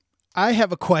I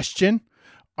have a question.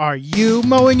 Are you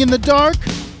mowing in the dark?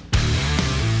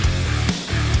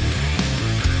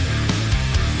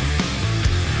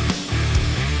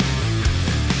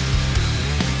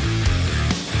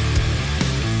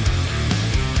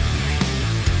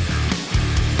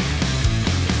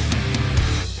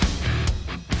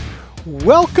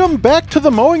 Welcome back to the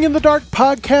Mowing in the Dark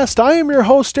podcast. I am your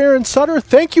host, Aaron Sutter.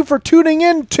 Thank you for tuning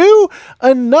in to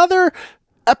another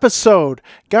episode.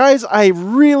 Guys, I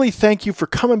really thank you for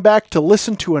coming back to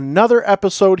listen to another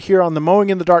episode here on the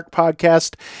Mowing in the Dark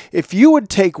podcast. If you would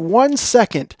take 1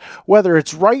 second, whether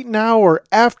it's right now or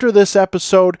after this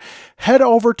episode, head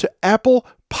over to Apple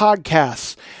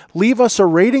Podcasts. Leave us a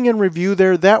rating and review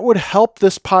there. That would help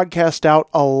this podcast out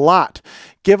a lot.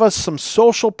 Give us some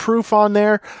social proof on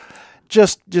there.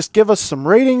 Just give us some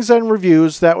ratings and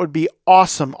reviews. That would be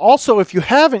awesome. Also, if you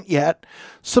haven't yet,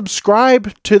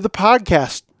 subscribe to the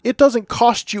podcast. It doesn't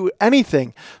cost you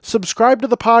anything. Subscribe to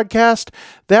the podcast.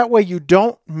 That way you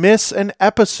don't miss an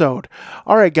episode.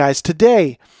 All right, guys,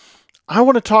 today I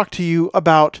want to talk to you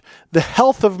about the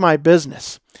health of my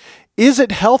business. Is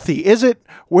it healthy? Is it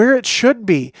where it should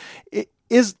be?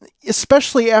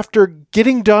 Especially after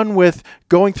getting done with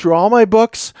going through all my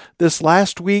books this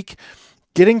last week,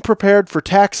 getting prepared for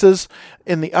taxes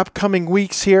in the upcoming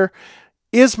weeks here.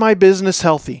 Is my business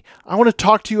healthy? I want to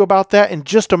talk to you about that in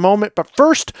just a moment. But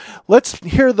first, let's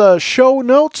hear the show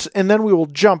notes and then we will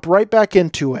jump right back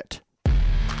into it.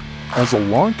 As a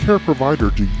lawn care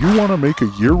provider, do you want to make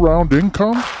a year-round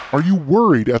income? Are you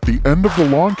worried at the end of the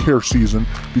lawn care season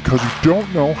because you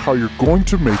don't know how you're going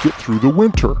to make it through the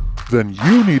winter? Then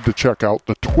you need to check out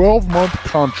the 12-month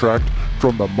contract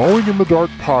from the Mowing in the Dark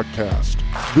podcast.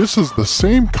 This is the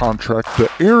same contract that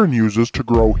Aaron uses to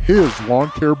grow his lawn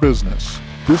care business.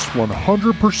 This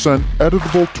 100%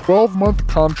 editable 12-month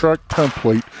contract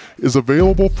template is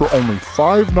available for only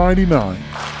 $5.99.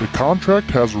 The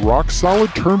contract has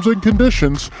rock-solid terms and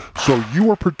conditions, so you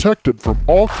are protected from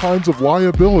all kinds of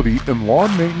liability in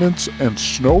lawn maintenance and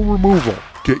snow removal.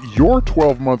 Get your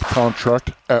 12-month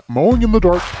contract at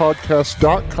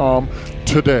mowinginthedarkpodcast.com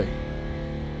today.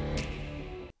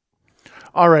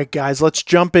 All right, guys, let's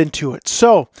jump into it.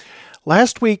 So,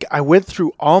 last week I went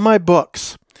through all my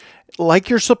books like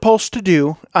you're supposed to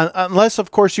do, unless,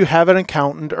 of course, you have an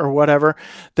accountant or whatever.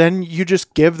 Then you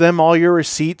just give them all your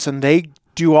receipts and they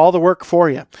do all the work for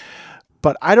you.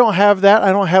 But I don't have that.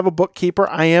 I don't have a bookkeeper.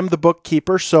 I am the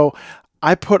bookkeeper, so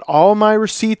I put all my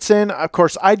receipts in. Of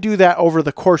course, I do that over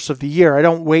the course of the year. I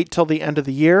don't wait till the end of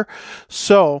the year.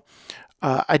 So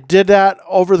I did that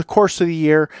over the course of the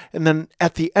year. And then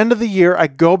at the end of the year, I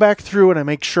go back through and I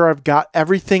make sure I've got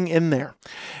everything in there.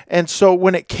 And so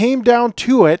when it came down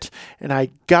to it, and I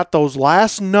got those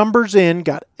last numbers in,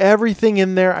 got everything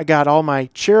in there, I got all my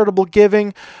charitable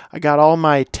giving, I got all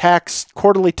my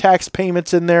quarterly tax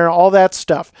payments in there, all that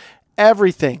stuff,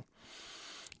 everything.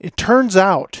 It turns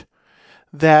out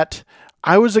that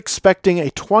I was expecting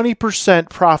a 20%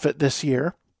 profit this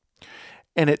year,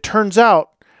 and it turns out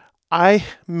I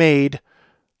made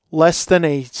less than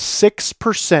a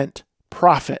 6%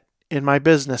 profit in my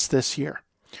business this year.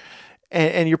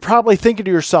 And you're probably thinking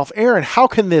to yourself, Aaron, how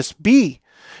can this be?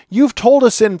 You've told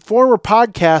us in former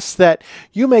podcasts that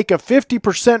you make a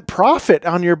 50% profit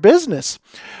on your business.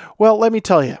 Well, let me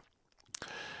tell you.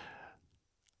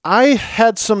 I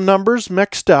had some numbers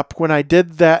mixed up when I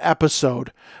did that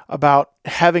episode about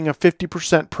having a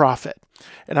 50% profit.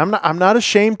 And I'm not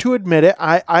ashamed to admit it.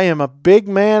 I am a big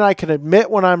man. I can admit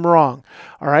when I'm wrong.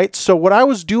 All right. So what I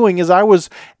was doing is I was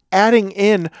adding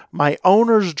in my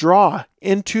owner's draw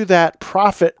into that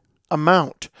profit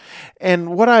amount.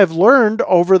 And what I've learned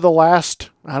over the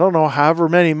last, I don't know, however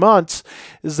many months,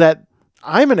 is that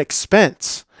I'm an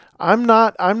expense. I'm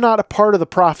not a part of the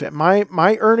profit.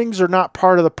 My earnings are not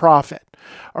part of the profit.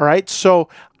 All right. So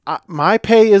my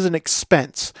pay is an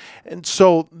expense. And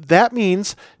so that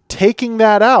means taking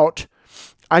that out,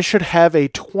 I should have a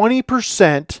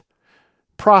 20%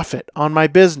 profit on my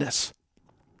business.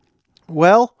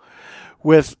 Well,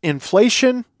 with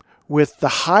inflation, with the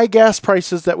high gas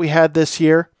prices that we had this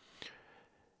year,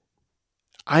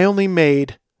 I only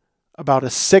made about a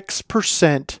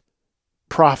 6%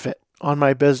 profit on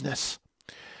my business.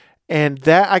 And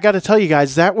that, I got to tell you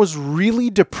guys, that was really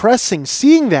depressing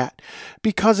seeing that,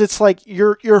 because it's like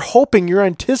you're hoping, you're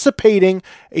anticipating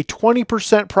a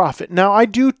 20% profit. Now I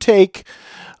do take,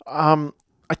 I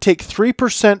take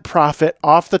 3% profit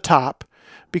off the top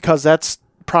because that's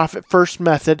profit first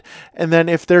method. And then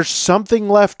if there's something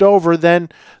left over, then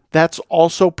that's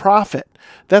also profit.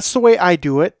 That's the way I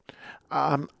do it.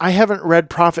 I haven't read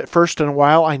Profit First in a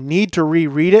while. I need to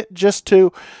reread it just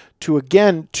to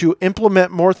to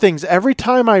implement more things. Every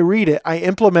time I read it, I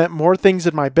implement more things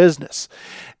in my business.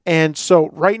 And so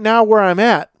right now where I'm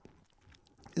at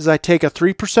is I take a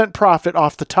 3% profit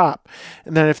off the top.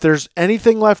 And then if there's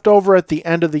anything left over at the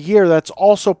end of the year, that's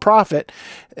also profit.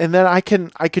 And then I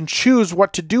can choose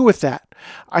what to do with that.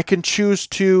 I can choose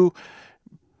to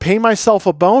pay myself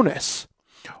a bonus,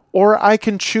 or I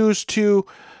can choose to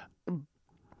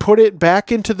put it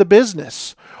back into the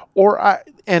business,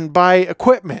 and buy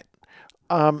equipment.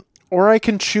 Or I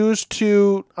can choose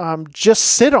to just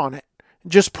sit on it,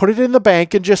 just put it in the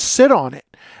bank and just sit on it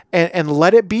and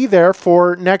let it be there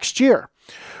for next year.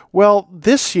 Well,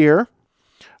 this year,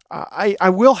 I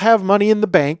will have money in the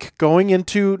bank going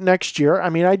into next year. I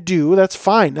mean, I do. That's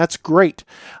fine. That's great.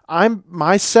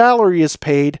 My salary is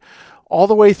paid all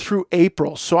the way through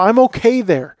April, so I'm okay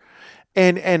there.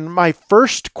 And my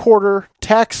first quarter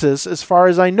taxes, as far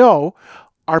as I know,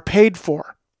 are paid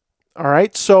for. All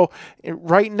right. So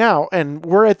right now, and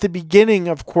we're at the beginning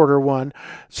of quarter one,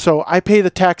 so I pay the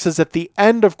taxes at the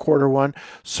end of quarter one.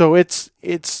 So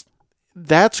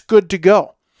that's good to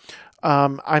go.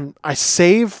 I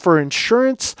save for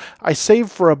insurance. I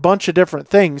save for a bunch of different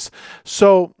things.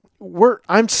 So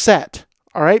I'm set.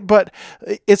 All right. But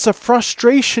it's a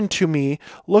frustration to me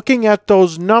looking at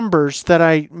those numbers that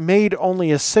I made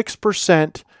only a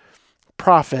 6%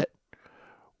 profit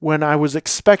when I was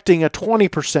expecting a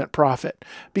 20% profit.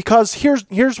 Because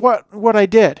here's what I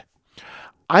did.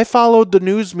 I followed the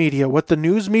news media. What the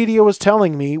news media was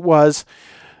telling me was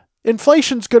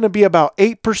inflation's going to be about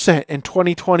 8% in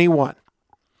 2021.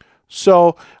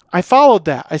 So I followed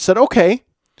that. I said, okay,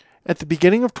 at the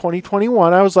beginning of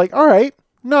 2021, I was like, all right,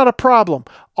 not a problem.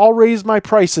 I'll raise my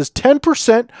prices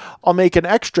 10%. I'll make an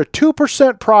extra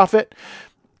 2% profit,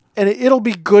 and it'll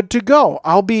be good to go.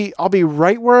 I'll be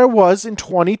right where I was in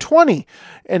 2020.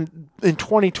 And in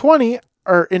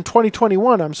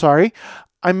 2021, I'm sorry,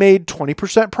 I made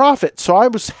 20% profit. So I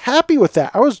was happy with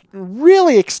that. I was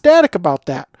really ecstatic about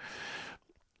that.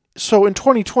 So in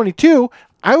 2022,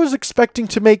 I was expecting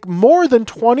to make more than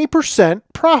 20%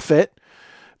 profit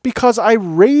because I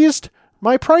raised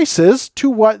my prices to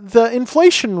what the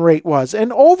inflation rate was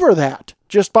and over that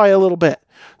just by a little bit.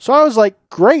 So I was like,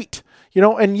 great.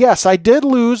 And yes, I did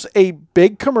lose a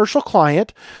big commercial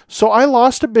client, so I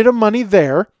lost a bit of money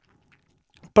there,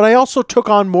 but I also took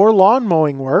on more lawn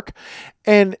mowing work,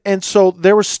 and so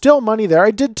there was still money there.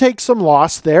 I did take some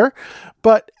loss there,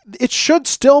 but it should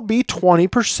still be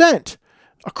 20%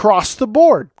 across the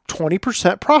board,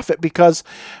 20% profit, because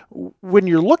when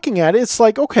you're looking at it, it's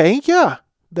like, okay, yeah,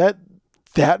 that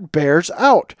bears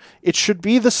out. It should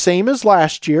be the same as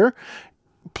last year,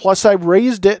 plus I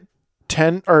raised it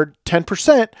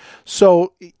 10%.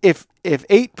 So if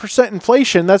 8%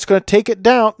 inflation, that's going to take it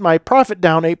down, my profit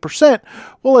down 8%.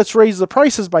 Well, let's raise the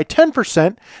prices by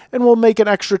 10% and we'll make an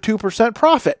extra 2%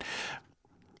 profit.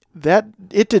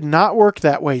 It did not work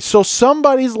that way. So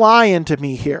somebody's lying to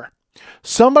me here.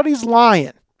 Somebody's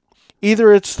lying.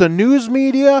 Either it's the news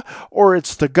media or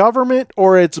it's the government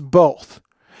or it's both.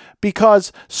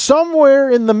 Because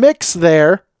somewhere in the mix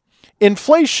there,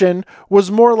 inflation was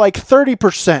more like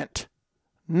 30%.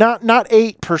 Not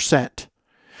 8%.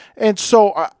 And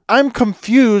so I'm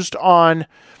confused on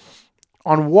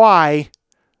why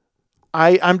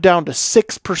I'm down to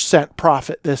 6%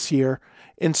 profit this year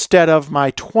instead of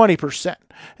my 20%.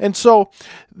 And so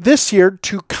this year,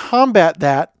 to combat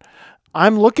that,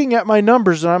 I'm looking at my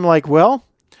numbers and I'm like, well,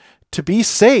 to be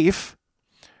safe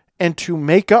and to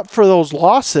make up for those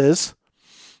losses,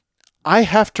 I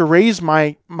have to raise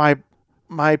my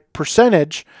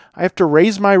percentage. I have to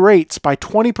raise my rates by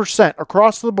 20%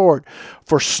 across the board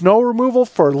for snow removal,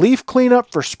 for leaf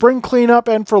cleanup, for spring cleanup,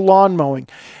 and for lawn mowing,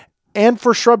 and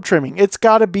for shrub trimming. It's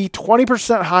got to be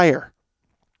 20% higher.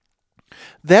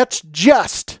 That's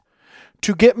just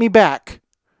to get me back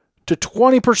to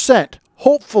 20%,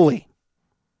 hopefully.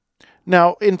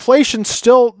 Now, inflation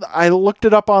still, I looked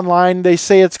it up online. They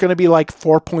say it's going to be like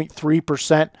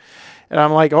 4.3%. And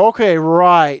I'm like, okay,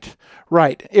 right.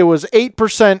 It was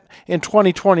 8% in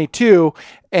 2022,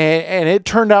 and it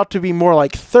turned out to be more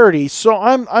like 30. So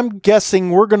I'm guessing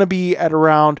we're going to be at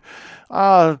around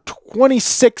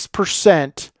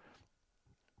 26%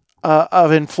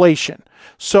 of inflation.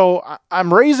 So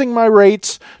I'm raising my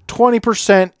rates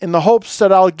 20% in the hopes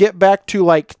that I'll get back to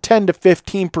like 10 to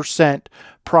 15%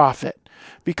 profit,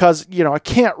 because I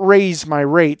can't raise my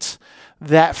rates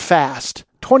that fast.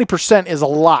 20% is a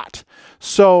lot.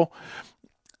 So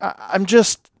I'm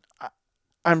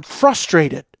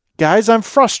frustrated, guys. I'm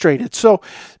frustrated. So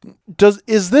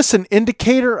is this an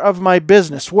indicator of my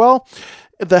business? Well,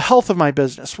 the health of my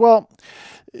business. Well,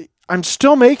 I'm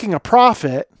still making a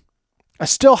profit. I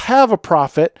still have a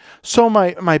profit. So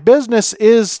my business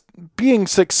is being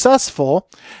successful,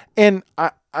 and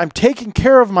I'm taking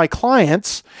care of my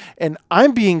clients, and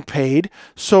I'm being paid.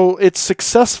 So it's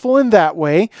successful in that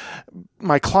way.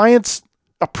 My clients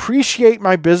appreciate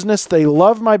my business. They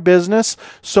love my business.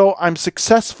 So I'm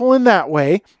successful in that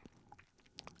way.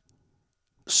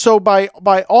 So by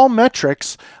all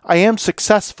metrics, I am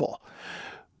successful,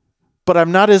 but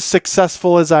I'm not as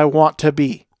successful as I want to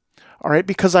be. All right,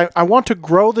 because I want to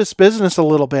grow this business a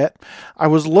little bit. I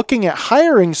was looking at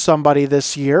hiring somebody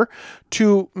this year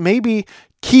to maybe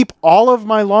keep all of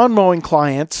my lawn mowing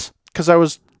clients, because I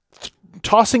was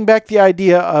tossing back the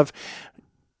idea of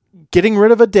getting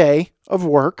rid of a day of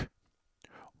work,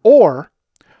 or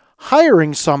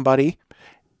hiring somebody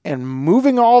and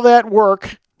moving all that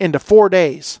work into 4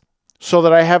 days so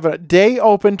that I have a day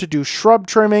open to do shrub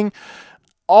trimming,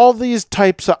 all these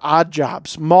types of odd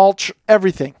jobs, mulch,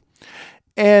 everything.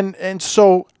 And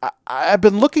so I've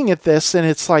been looking at this, and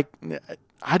it's like,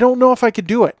 I don't know if I could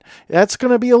do it. That's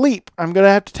going to be a leap. I'm going to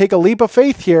have to take a leap of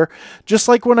faith here, just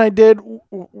like when I did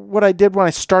what I did when I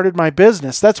started my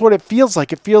business. That's what it feels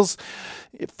like. It feels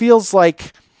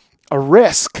like a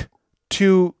risk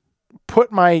to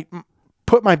put my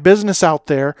business out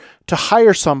there, to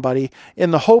hire somebody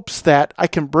in the hopes that I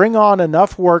can bring on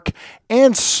enough work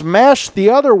and smash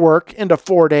the other work into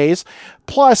 4 days,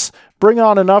 plus bring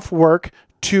on enough work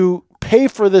to pay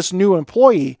for this new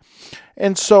employee.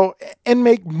 And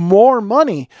make more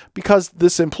money, because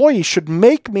this employee should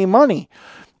make me money.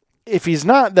 If he's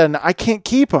not, then I can't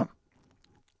keep him.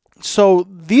 So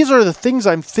these are the things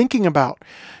I'm thinking about.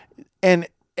 And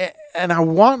I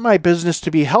want my business to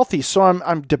be healthy. So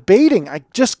I'm debating. I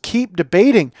just keep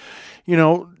debating,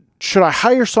 should I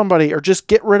hire somebody or just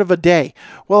get rid of a day?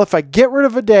 Well, if I get rid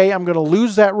of a day, I'm going to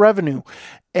lose that revenue.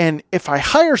 And if I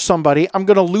hire somebody, I'm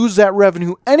going to lose that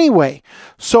revenue anyway.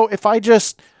 So if I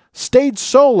just stayed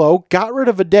solo, got rid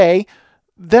of a day,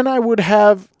 then I would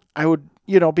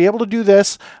be able to do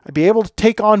this. I'd be able to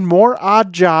take on more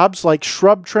odd jobs like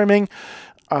shrub trimming,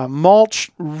 mulch,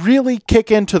 really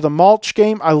kick into the mulch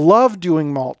game. I love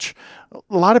doing mulch.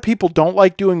 A lot of people don't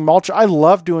like doing mulch. I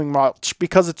love doing mulch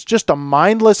because it's just a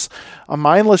mindless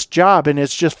job, and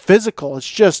it's just physical. It's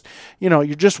just, you're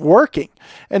just working.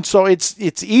 And so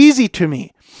it's easy to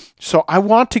me. So I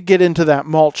want to get into that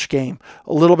mulch game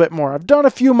a little bit more. I've done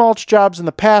a few mulch jobs in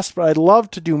the past, but I'd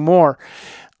love to do more.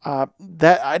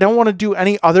 That I don't want to do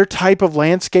any other type of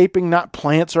landscaping, not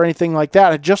plants or anything like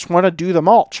that. I just want to do the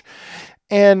mulch.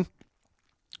 And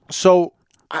so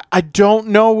I don't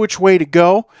know which way to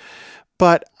go,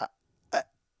 but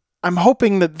I'm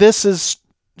hoping that this is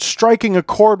striking a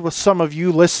chord with some of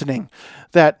you listening,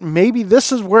 that maybe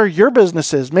this is where your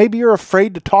business is. Maybe you're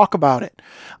afraid to talk about it.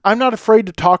 I'm not afraid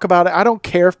to talk about it. I don't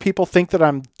care if people think that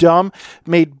I'm dumb,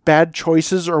 made bad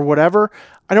choices or whatever.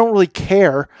 I don't really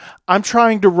care. I'm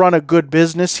trying to run a good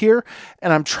business here,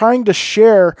 and I'm trying to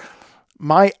share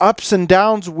my ups and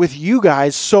downs with you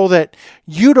guys so that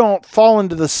you don't fall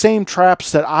into the same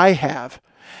traps that I have.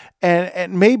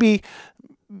 And maybe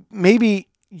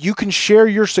you can share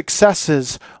your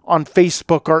successes on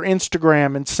Facebook or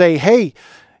Instagram and say, hey,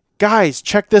 guys,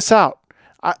 check this out.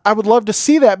 I would love to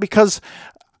see that, because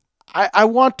I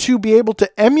want to be able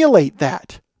to emulate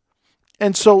that.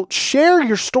 And so share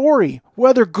your story,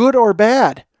 whether good or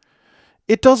bad.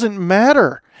 It doesn't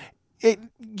matter.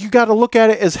 You got to look at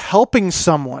it as helping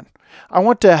someone. I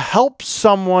want to help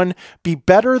someone be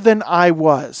better than I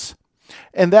was.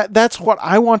 And that's what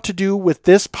I want to do with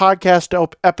this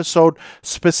podcast episode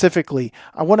specifically.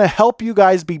 I want to help you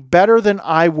guys be better than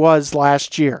I was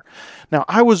last year. Now,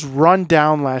 I was run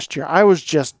down last year. I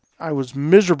was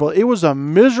miserable. It was a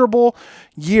miserable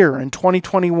year in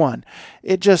 2021.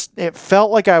 It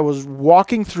felt like I was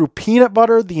walking through peanut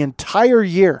butter the entire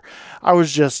year. I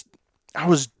was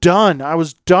done. I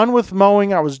was done with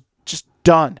mowing. I was just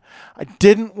done. I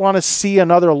didn't want to see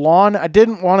another lawn. I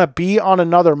didn't want to be on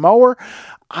another mower.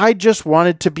 I just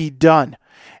wanted to be done.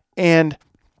 And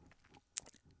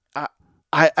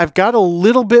I've got a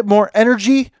little bit more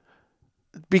energy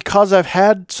because I've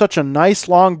had such a nice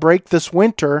long break this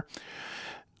winter.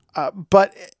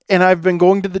 And I've been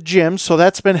going to the gym, so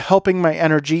that's been helping my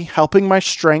energy, helping my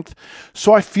strength.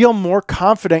 So I feel more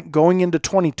confident going into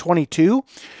 2022.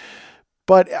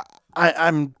 But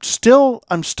I'm still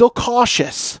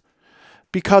cautious,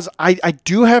 because I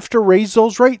do have to raise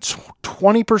those rates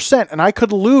 20%, and I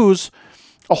could lose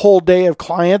a whole day of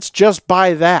clients just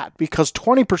by that, because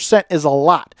 20% is a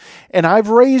lot. And I've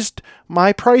raised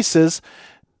my prices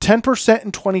 10%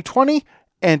 in 2020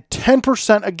 and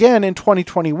 10% again in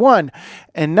 2021.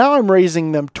 And now I'm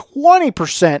raising them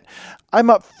 20% I'm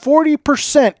up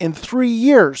 40% in 3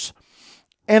 years,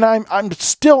 and I'm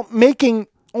still making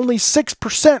only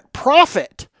 6%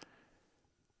 profit.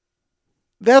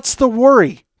 That's the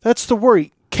worry. That's the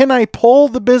worry. Can I pull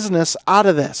the business out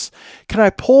of this? Can I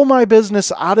pull my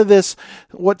business out of this,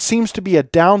 what seems to be a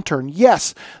downturn?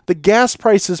 Yes, the gas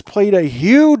prices played a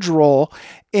huge role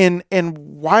in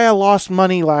why I lost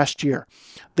money last year.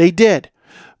 They did.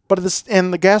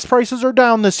 And the gas prices are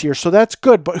down this year, so that's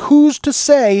good. But who's to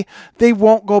say they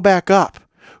won't go back up?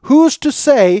 Who's to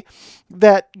say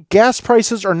that gas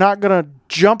prices are not going to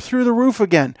jump through the roof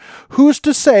again? Who's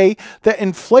to say that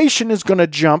inflation is going to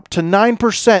jump to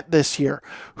 9% this year?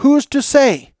 Who's to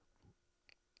say?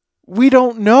 We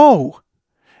don't know.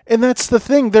 And that's the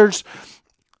thing.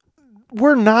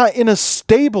 We're not in a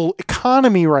stable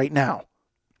economy right now.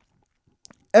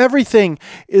 Everything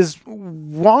is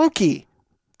wonky.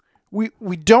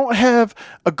 We don't have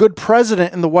a good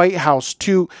president in the White House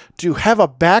to have a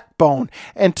backbone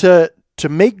and to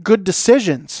make good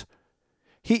decisions.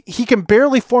 He can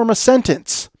barely form a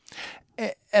sentence.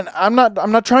 And I'm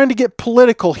not trying to get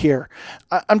political here.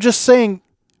 I'm just saying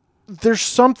there's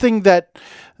something that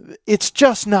it's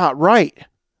just not right.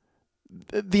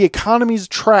 The economy's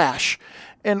trash.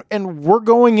 And we're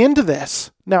going into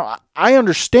this. Now, I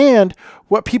understand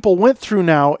what people went through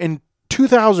now in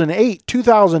 2008,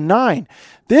 2009.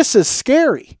 This is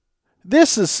scary.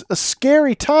 This is a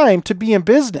scary time to be in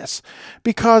business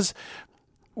because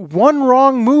one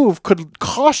wrong move could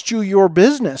cost you your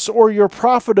business or your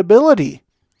profitability.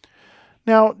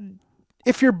 Now,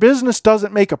 if your business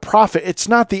doesn't make a profit, it's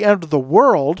not the end of the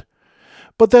world,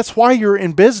 but that's why you're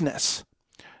in business.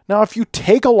 Now, if you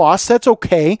take a loss, that's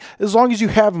okay, as long as you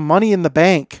have money in the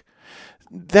bank.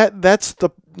 That's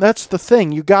the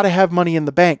thing. You got to have money in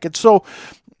the bank. And so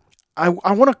I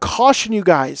want to caution you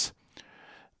guys,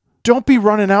 don't be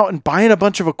running out and buying a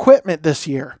bunch of equipment this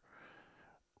year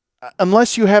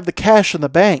unless you have the cash in the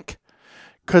bank,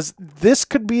 because this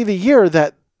could be the year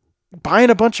that buying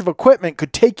a bunch of equipment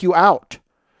could take you out,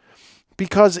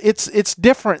 because it's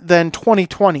different than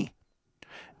 2020.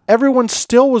 Everyone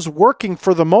still was working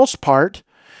for the most part.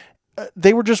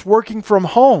 They were just working from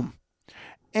home.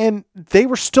 And they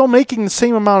were still making the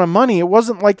same amount of money. It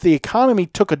wasn't like the economy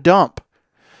took a dump.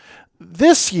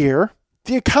 This year,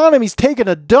 the economy's taken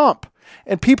a dump.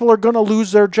 And people are going to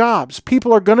lose their jobs.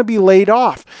 People are going to be laid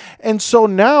off. And so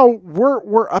now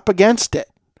we're up against it.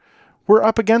 We're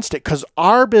up against it because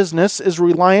our business is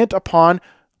reliant upon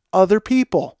other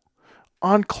people,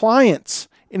 on clients.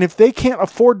 And if they can't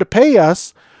afford to pay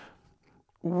us,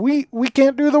 we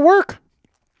can't do the work.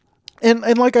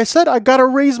 And like I said, I got to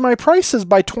raise my prices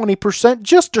by 20%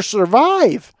 just to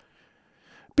survive.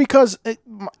 Because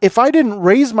if I didn't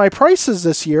raise my prices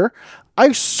this year,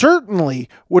 I certainly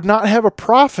would not have a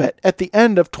profit at the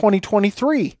end of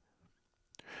 2023.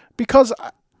 Because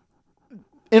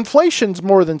inflation's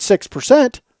more than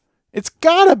 6%. It's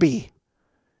got to be.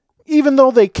 Even though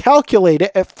they calculate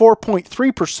it at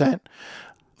 4.3%,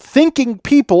 thinking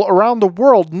people around the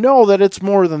world know that it's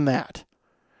more than that.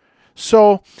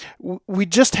 So we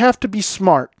just have to be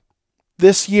smart.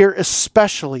 This year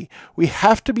especially, we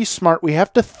have to be smart. We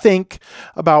have to think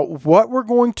about what we're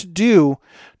going to do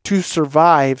to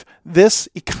survive this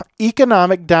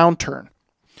economic downturn.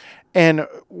 And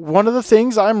one of the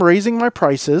things, I'm raising my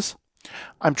prices.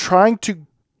 I'm trying to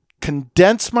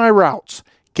condense my routes,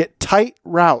 get tight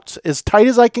routes, as tight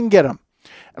as I can get them.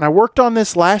 And I worked on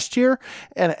this last year,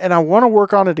 and I want to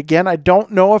work on it again. I don't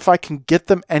know if I can get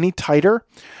them any tighter,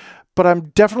 but I'm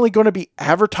definitely going to be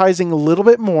advertising a little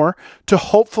bit more to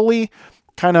hopefully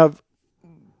kind of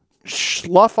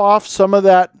slough off some of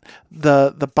that,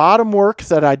 the bottom work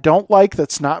that I don't like,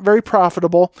 that's not very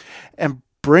profitable, and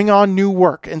bring on new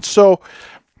work. And so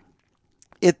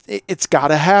it's got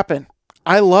to happen.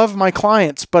 I love my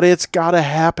clients, but it's got to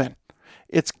happen.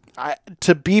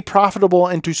 To be profitable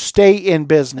and to stay in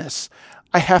business,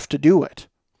 I have to do it.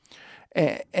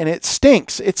 And it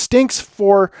stinks. It stinks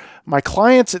for my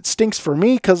clients. It stinks for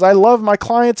me because I love my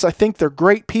clients. I think they're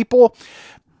great people.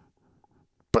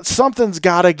 But something's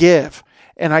got to give.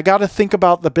 And I got to think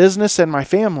about the business and my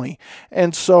family.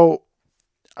 And so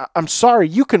I'm sorry,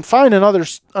 you can find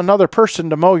another person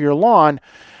to mow your lawn.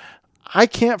 I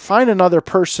can't find another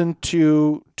person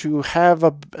to have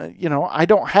I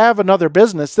don't have another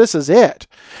business. This is it.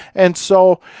 And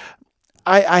so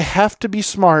I have to be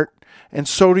smart, and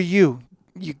so do you.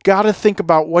 You got to think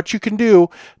about what you can do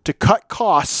to cut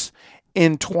costs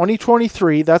in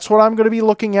 2023. That's what I'm going to be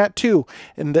looking at too.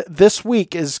 And this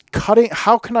week is cutting.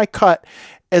 How can I cut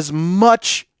as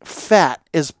much fat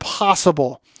as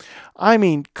possible I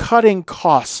mean, cutting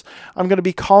costs. I'm going to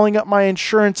be calling up my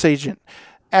insurance agent,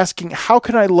 asking, how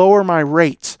can I lower my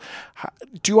rates?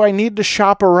 Do I need to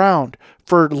shop around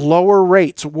for lower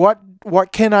rates? What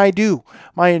can I do?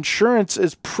 My insurance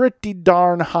is pretty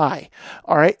darn high.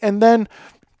 All right. And then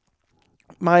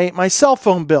my cell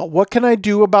phone bill. What can I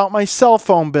do about my cell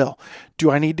phone bill?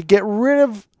 Do I need to get rid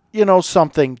of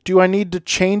something? Do I need to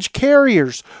change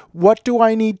carriers? What do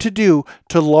I need to do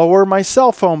to lower my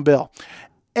cell phone bill?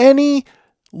 Any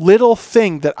little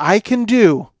thing that I can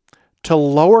do to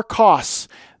lower costs,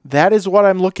 that is what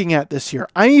I'm looking at this year.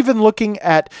 I'm even looking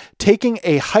at taking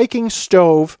a hiking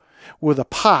stove with a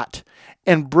pot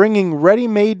and bringing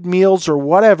ready-made meals or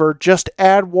whatever, just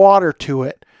add water to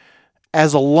it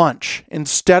as a lunch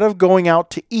instead of going out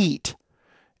to eat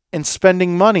and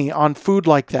spending money on food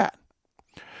like that.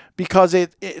 Because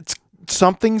it's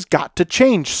something's got to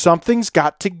change. Something's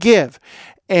got to give.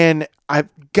 And I've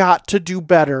got to do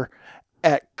better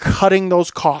at cutting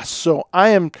those costs. So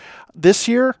this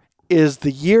year is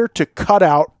the year to cut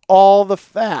out all the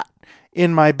fat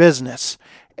in my business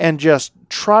and just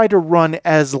try to run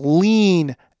as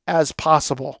lean as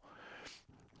possible.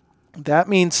 That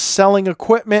means selling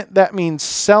equipment. That means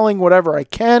selling whatever I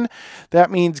can.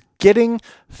 That means getting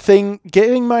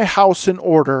my house in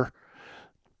order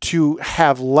to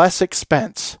have less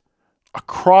expense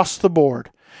across the board.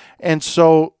 And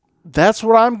so that's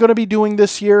what I'm going to be doing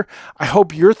this year. I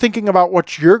hope you're thinking about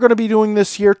what you're going to be doing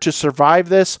this year to survive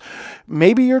this.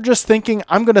 Maybe you're just thinking,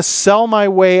 I'm going to sell my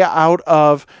way out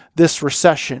of this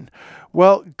recession.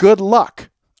 Well, good luck.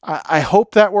 I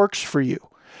hope that works for you.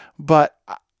 But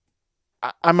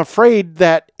I'm afraid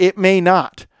that it may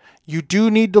not. You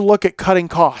do need to look at cutting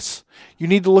costs. You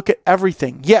need to look at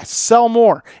everything. Yes, sell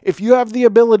more. If you have the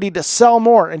ability to sell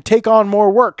more and take on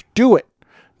more work, do it.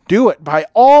 Do it. By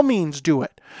all means, do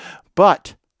it.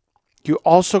 But you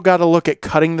also got to look at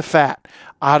cutting the fat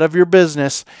out of your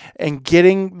business and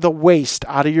getting the waste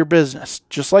out of your business.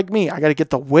 Just like me, I got to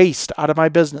get the waste out of my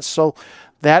business. So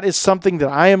that is something that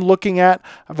I am looking at.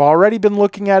 I've already been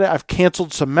looking at it. I've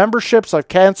canceled some memberships. I've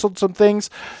canceled some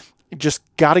things. You just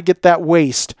got to get that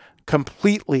waste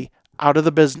completely out of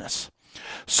the business.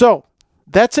 So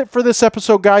that's it for this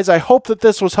episode, guys. I hope that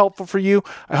this was helpful for you.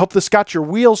 I hope this got your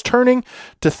wheels turning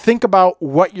to think about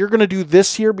what you're going to do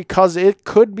this year, because it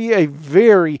could be a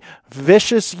very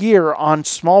vicious year on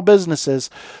small businesses.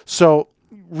 So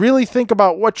really think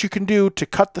about what you can do to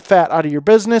cut the fat out of your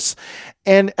business.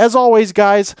 And as always,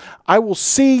 guys, I will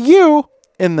see you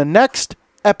in the next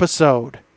episode.